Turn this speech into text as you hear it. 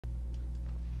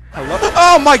Hello?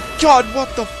 Oh my god,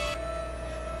 what the f—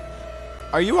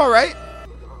 Are you alright?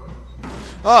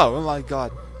 Oh my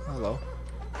god. Hello.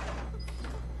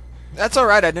 That's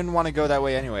alright, I didn't want to go that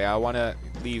way anyway. I want to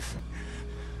leave.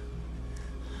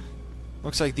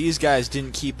 Looks like these guys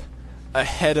didn't keep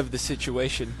ahead of the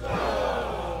situation.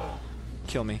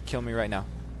 Kill me right now.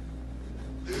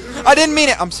 I didn't mean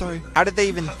it! I'm sorry. How did they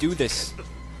even do this?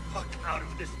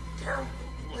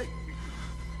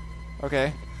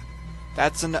 Okay.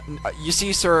 That's an— you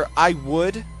see, sir, I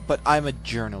would, but I'm a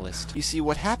journalist. You see,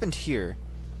 what happened here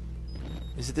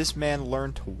is that this man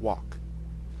learned to walk.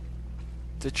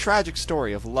 It's a tragic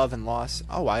story of love and loss.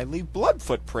 Oh, I leave blood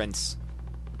footprints.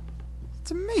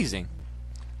 It's amazing.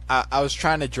 I was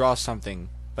trying to draw something,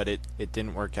 but it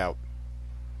didn't work out.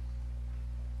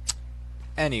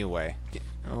 Anyway.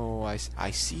 Oh, I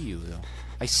see you, though.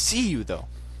 I see you, though.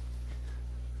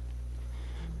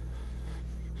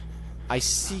 I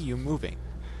see you moving.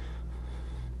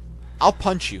 I'll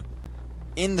punch you.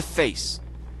 In the face.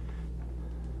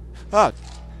 Oh,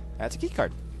 that's a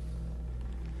keycard.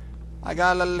 I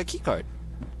got a little keycard.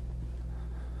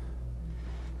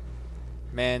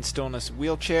 Man still in his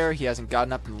wheelchair. He hasn't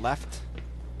gotten up and left.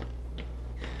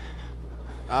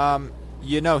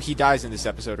 You know he dies in this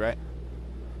episode, right?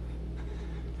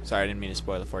 Sorry, I didn't mean to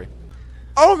spoil it for you.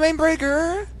 Oh, main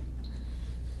breaker!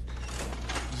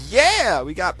 Yeah,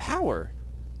 we got power.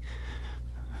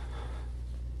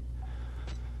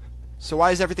 So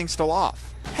why is everything still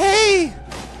off? Hey!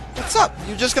 What's up?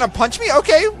 You just gonna punch me?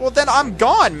 Okay, well then I'm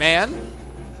gone, man.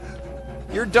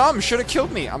 You're dumb. Should have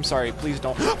killed me. I'm sorry. Please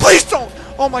don't. Please don't!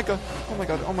 Oh my god. Oh my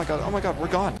god. Oh my god. Oh my god. We're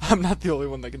gone. I'm not the only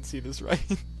one that can see this, right?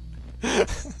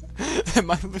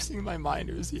 Am I losing my mind,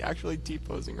 or is he actually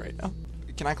T-posing right now?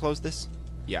 Can I close this?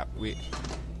 Yeah,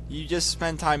 you just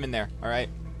spend time in there, alright?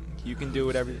 You can do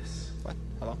whatever. What?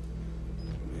 Hello?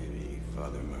 Maybe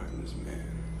Father Martin's man.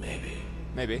 Maybe.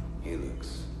 Maybe. He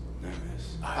looks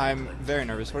nervous. I'm very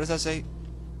nervous. What does that say?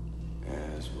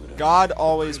 God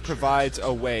always provides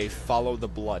a way. Follow the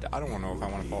blood. I don't know if I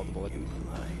want to follow the blood.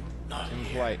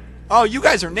 Impolite. Oh, you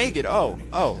guys are naked. Oh,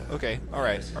 okay.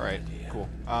 Alright, cool.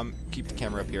 Keep the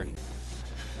camera up here.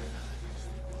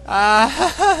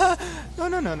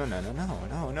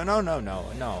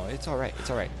 No. It's alright.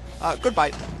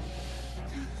 Goodbye.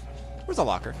 Where's the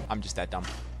locker? I'm just that dumb.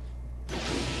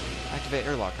 Activate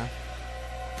airlock, huh?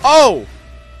 Oh!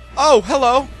 Oh,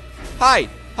 hello! Hi!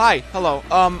 Hello.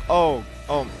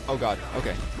 Oh god.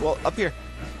 Okay. Well, up here,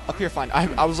 fine.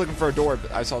 I was looking for a door,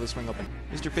 but I saw this swing open.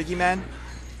 Mr. Piggy Man?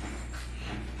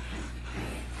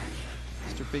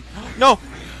 Mr. Pig— No!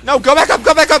 No! Go back up!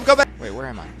 Wait, where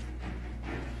am I?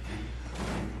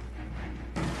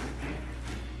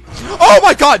 Oh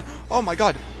my god! Oh my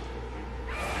god!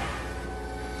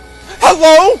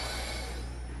 Hello?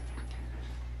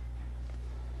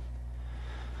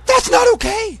 That's not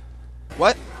okay!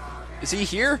 What? Is he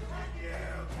here?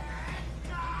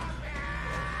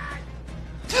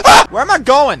 Ah! Where am I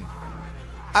going?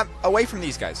 I'm away from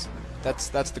these guys. That's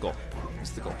the goal.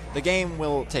 That's the goal. The game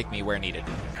will take me where needed.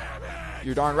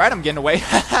 You're darn right I'm getting away.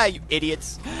 Haha, you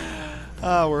idiots.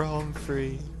 Oh, we're home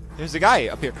free. There's a guy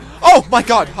up here. Oh my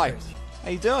god, hi. How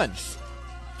you doing?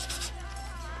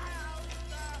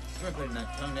 Putting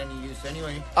that tongue to any use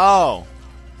anyway. Oh.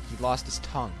 He lost his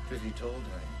tongue. Truth be told, I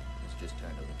was just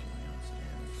trying to look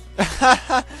at my own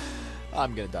stance.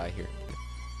 I'm gonna die here.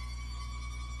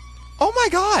 Oh my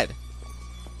god!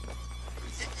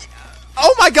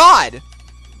 Oh my god!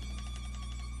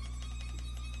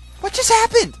 What just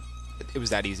happened? It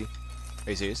was that easy. Are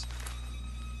you serious?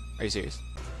 Are you serious?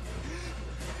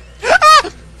 Ah!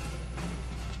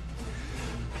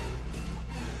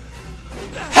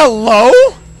 Hello?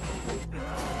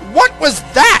 What was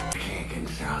that? Can't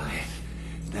control it.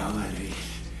 Nobody.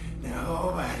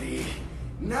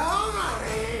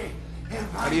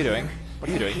 What are you doing? What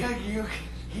are you doing?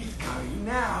 He's coming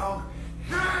now.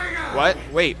 Trigger! What?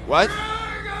 Wait, what?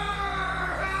 Trigger!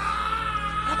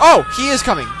 Oh, he is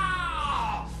coming.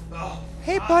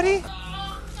 Hey, buddy.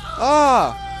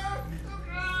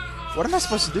 What am I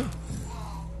supposed to do?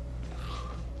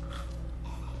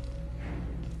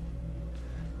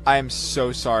 I am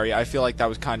so sorry. I feel like that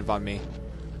was kind of on me.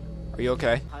 Are you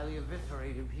okay? Highly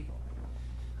eviscerated people.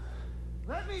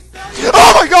 Let me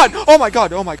Oh my god! Oh my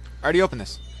god! Oh my... I already opened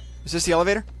this. Is this the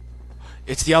elevator?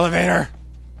 It's the elevator!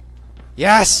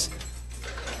 Yes!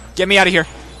 Get me out of here.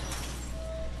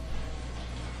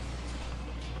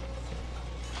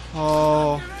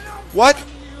 Oh... What?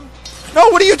 No,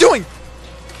 what are you doing?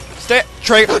 Stay...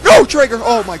 Traeger! No, Traeger!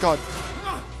 Oh my god.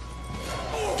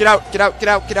 Get out, get out, get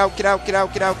out, get out, get out, get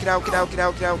out, get out, get out, get out, get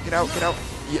out, get out, get out, get out.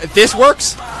 Yeah, this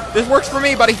works? This works for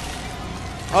me, buddy.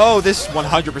 Oh, this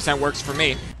 100% works for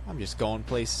me. I'm just going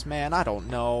places, man. I don't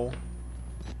know.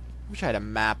 Wish I had a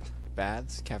map.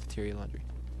 Baths, cafeteria, laundry.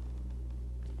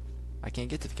 I can't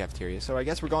get to the cafeteria, so I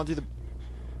guess we're going through the...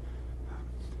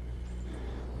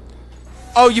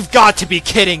 Oh, you've got to be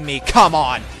kidding me. Come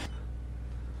on.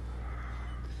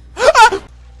 Ah!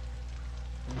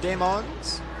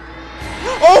 Demons.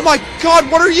 Oh my god,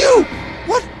 what are you?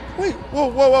 What? Wait, whoa,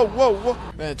 whoa, whoa, whoa, whoa.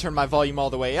 I'm gonna turn my volume all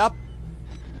the way up.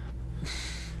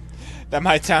 That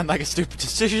might sound like a stupid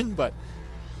decision, but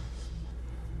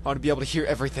I want to be able to hear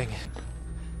everything.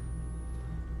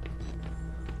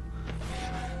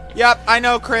 Yep, I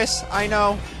know, Chris. I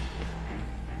know.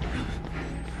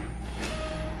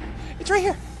 It's right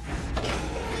here.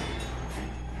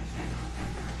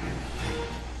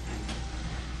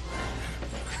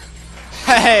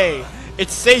 Hey,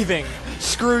 it's saving.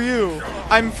 Screw you.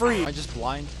 I'm free. Am I just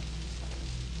blind?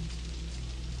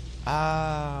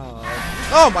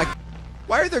 Oh my.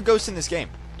 Why are there ghosts in this game?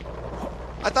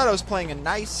 I thought I was playing a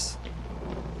nice,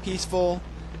 peaceful,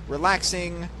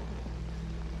 relaxing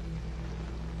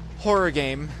horror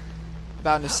game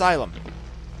about an asylum.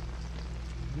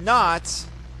 Not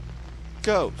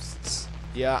ghosts.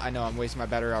 Yeah, I know I'm wasting my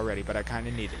battery already, but I kind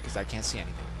of need it because I can't see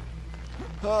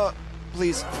anything.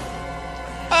 Please.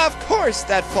 Of course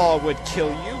that fall would kill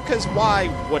you, because why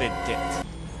wouldn't it?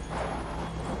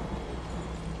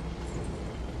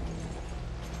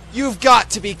 You've got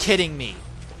to be kidding me.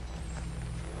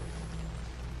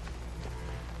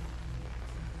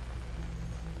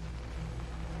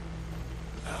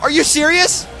 Are you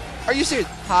serious? Are you serious?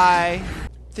 Hi.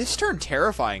 This turned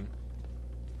terrifying.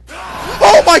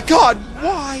 Oh my god,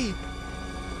 why?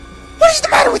 What is the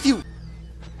matter with you?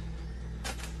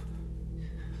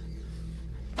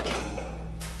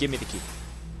 Give me the key.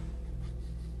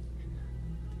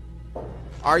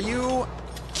 Are you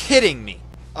kidding me?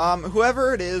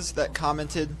 Whoever it is that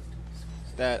commented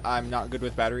that I'm not good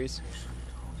with batteries,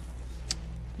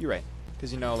 you're right.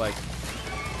 Because, you know, like...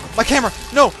 My camera!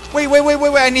 No! Wait,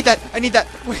 I need that! I need that!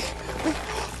 Wait,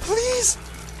 please!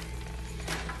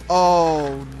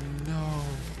 Oh, no.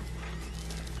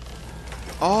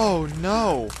 Oh,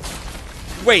 no.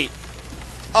 Wait.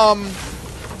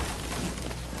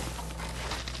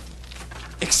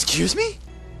 Excuse me?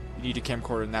 You need a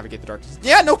camcorder to navigate the darkness.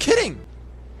 Yeah, no kidding!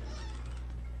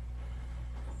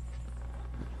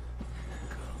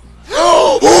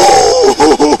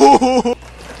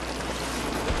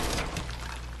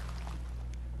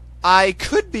 I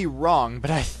could be wrong,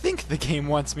 but I think the game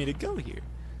wants me to go here.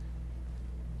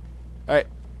 Alright,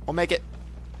 we'll make it.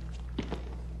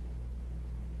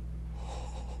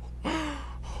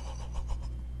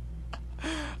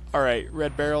 Alright,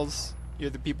 Red Barrels, you're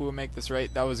the people who make this,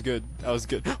 right? That was good. That was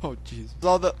good. Oh, jeez.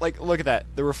 All the, like, look at that.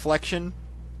 The reflection,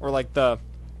 or like the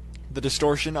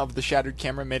distortion of the shattered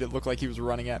camera made it look like he was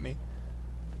running at me.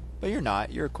 But you're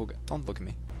not. You're a cool guy. Don't look at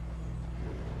me.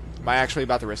 Am I actually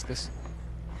about to risk this?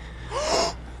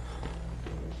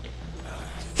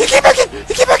 He came back in!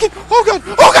 He came back in! Oh god!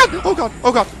 Oh god! Oh god!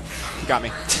 Oh god! He got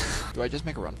me. Do I just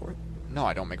make a run for it? No,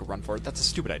 I don't make a run for it. That's a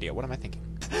stupid idea. What am I thinking?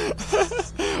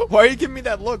 Why are you giving me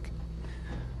that look?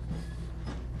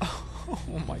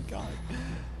 Oh my god.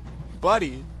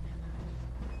 Buddy!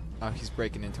 Oh, he's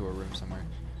breaking into a room somewhere.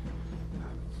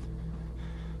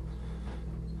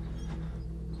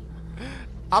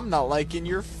 I'm not liking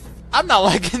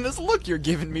this look you're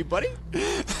giving me, buddy.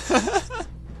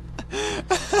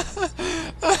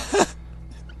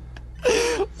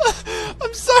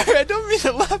 I'm sorry, I don't mean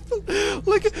to laugh.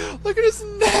 Look at his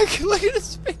neck. Look at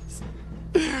his face.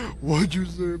 What'd you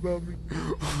say about me?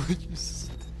 What'd you say?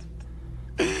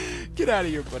 Get out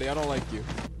of here, buddy. I don't like you.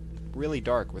 Really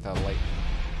dark without light.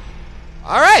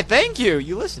 Alright, thank you.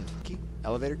 You listened. Key.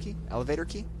 Elevator key. Elevator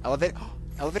key. Elevator.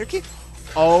 Elevator key.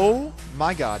 Oh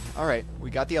my god. Alright, we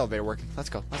got the elevator working. Let's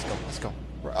go. Let's go. Let's go.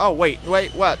 Oh, wait.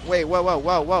 What? Wait,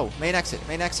 whoa. Main exit.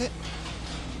 Main exit.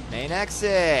 Main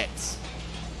exit.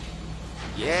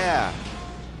 Yeah.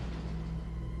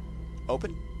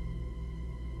 Open.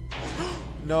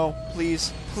 No,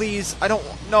 please. Please. I don't.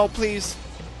 No, please.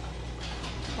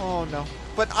 Oh, no.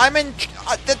 But I'm in.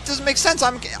 That doesn't make sense.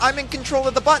 I'm in control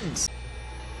of the buttons.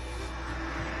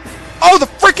 Oh, the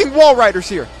freaking wall rider's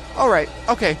here. Alright.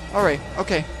 Okay. Alright.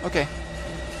 Okay. Okay.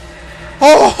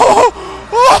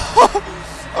 Oh!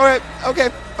 Alright. Okay.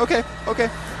 Okay. Okay.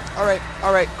 Alright.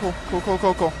 Alright. Cool. Cool. Cool.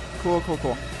 Cool. Cool. Cool. Cool.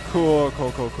 Cool. Cool.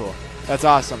 Cool. Cool. Cool. That's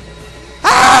awesome.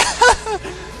 Ah!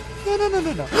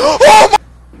 No. Oh my!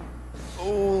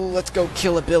 Oh, let's go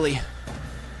kill a Billy.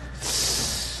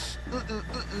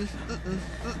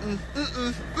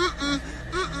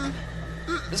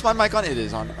 Is my mic on? It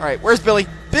is on. Alright, where's Billy?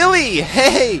 Billy!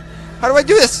 Hey! How do I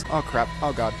do this? Oh, crap.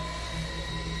 Oh, God.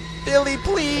 Billy,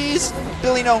 please!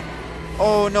 Billy, no.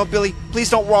 Oh, no, Billy. Please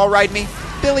don't wall ride me.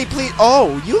 Billy, please.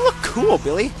 Oh, you look cool,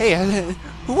 Billy. Hey,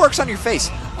 who works on your face?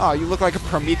 Oh, you look like a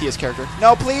Prometheus character.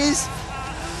 No, please!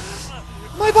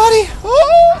 My body!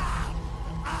 Oh!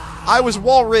 I was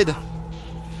wall rid.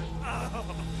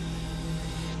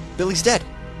 Billy's dead.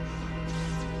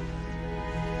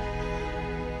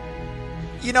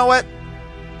 You know what?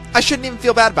 I shouldn't even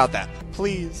feel bad about that.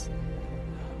 Please.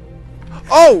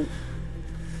 Oh!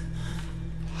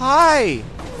 Hi!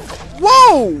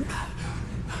 Whoa!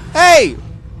 Hey!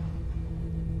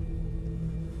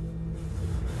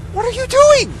 What are you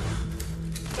doing?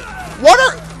 What?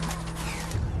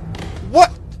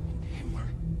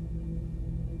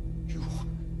 You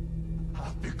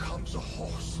have become the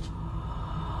host.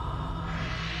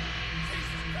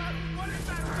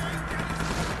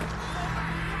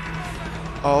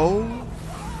 Oh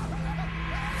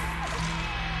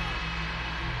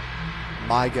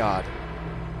my God.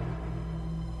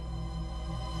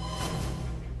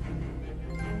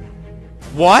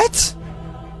 What?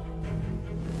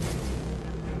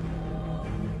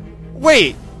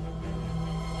 Wait.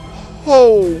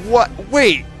 Oh, what?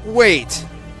 Wait.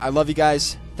 I love you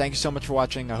guys. Thank you so much for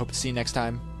watching. I hope to see you next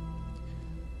time.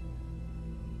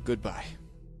 Goodbye.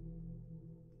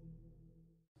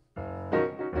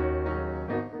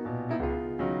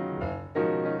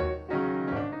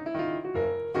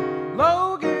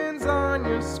 Logan's on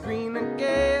your screen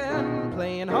again,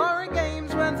 playing horror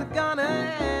games. When's it gonna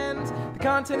end? The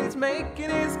content he's making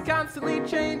is constantly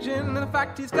changing, and the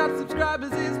fact he's got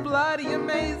subscribers is bloody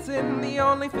amazing. The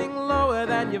only thing lower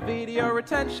than your video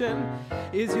retention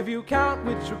is your view count,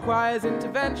 which requires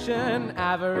intervention.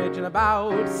 Averaging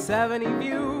about 70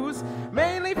 views,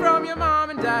 mainly from your mom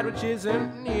and dad, which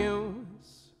isn't news.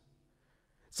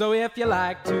 So if you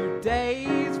like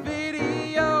today's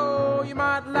video, you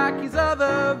might like his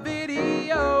other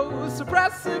videos. So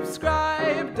press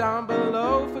subscribe down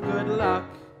below for good luck.